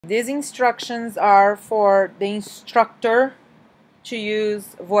These instructions are for the instructor to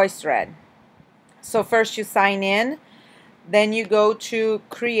use Voicethread. So first you sign in, then you go to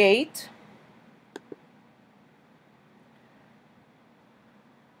create,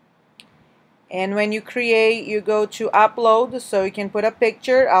 and when you create you go to upload, so you can put a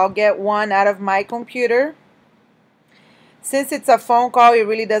picture. I'll get one out of my computer. Since it's a phone call, it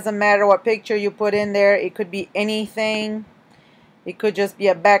really doesn't matter what picture you put in there. It could be anything. It could just be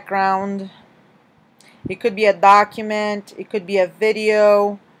a background. It could be a document. It could be a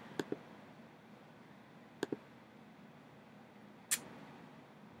video.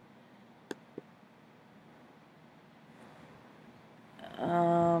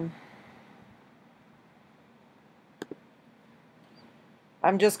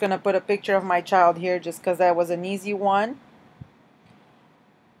 I'm just going to put a picture of my child here just because that was an easy one.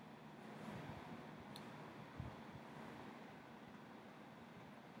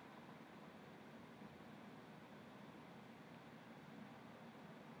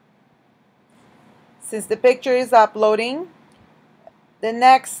 Since the picture is uploading, the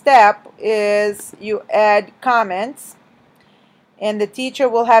next step is you add comments, and the teacher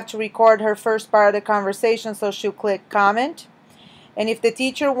will have to record her first part of the conversation, so she'll click comment. And if the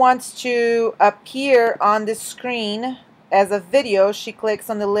teacher wants to appear on the screen as a video, she clicks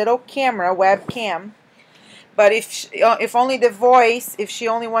on the little camera, webcam. But if she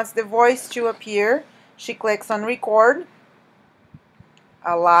only wants the voice to appear, she clicks on record,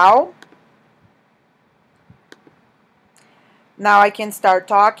 allow. Now I can start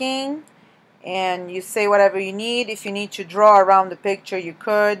talking, and you say whatever you need. If you need to draw around the picture, you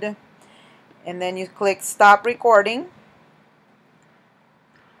could. And then you click stop recording.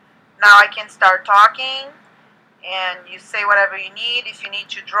 Now I can start talking, and you say whatever you need. If you need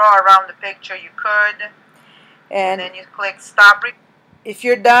to draw around the picture, you could. And then you click stop. If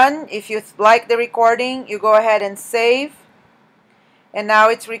you're done, if you like the recording, you go ahead and save. And now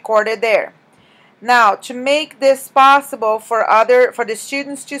it's recorded there. Now, to make this possible for the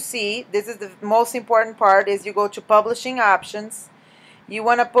students to see, this is the most important part, is you go to publishing options. You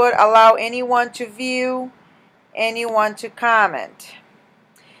want to put allow anyone to view, anyone to comment.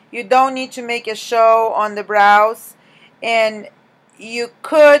 You don't need to make a show on the browse, and you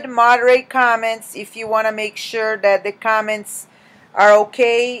could moderate comments if you want to make sure that the comments are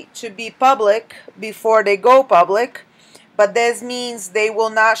okay to be public before they go public. But this means they will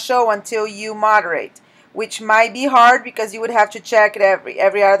not show until you moderate, which might be hard because you would have to check it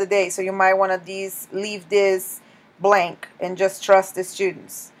every other day. So you might want to leave this blank and just trust the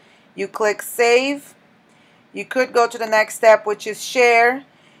students. You click save. You could go to the next step, which is share.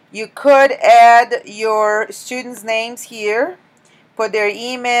 You could add your students' names here, put their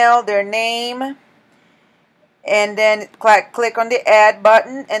email, their name, and then click on the add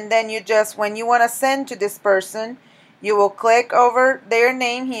button, and then you just, when you want to send to this person, you will click over their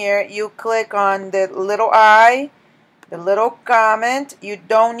name here. You click on the little I, the little comment. You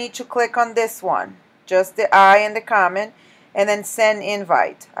don't need to click on this one, just the I and the comment, and then send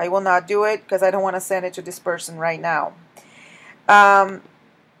invite. I will not do it because I don't want to send it to this person right now.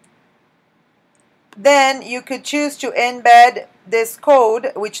 Then you could choose to embed this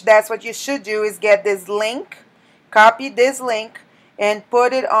code, which that's what you should do, is get this link, copy this link, and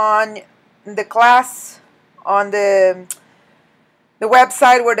put it on the class, on the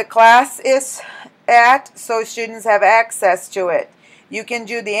website where the class is at, so students have access to it. You can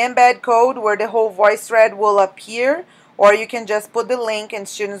do the embed code where the whole Voicethread will appear, or you can just put the link and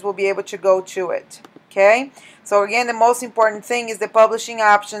students will be able to go to it. Okay? So again, the most important thing is the publishing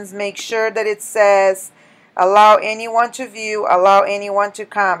options. Make sure that it says allow anyone to view, allow anyone to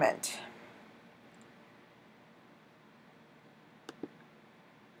comment.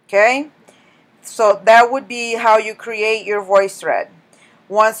 Okay? So that would be how you create your Voicethread.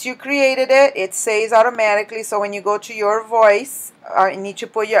 Once you created it, it saves automatically. So when you go to your voice, you need to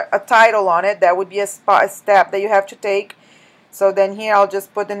put a title on it. That would be a step that you have to take. So then here I'll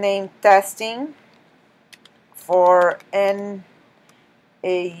just put the name testing for NAU.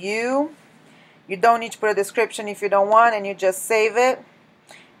 You don't need to put a description if you don't want, and you just save it,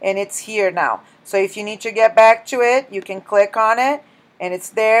 and it's here now. So if you need to get back to it, you can click on it, and it's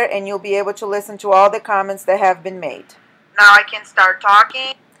there, and you'll be able to listen to all the comments that have been made. Now I can start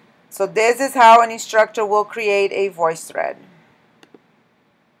talking. So this is how an instructor will create a Voicethread.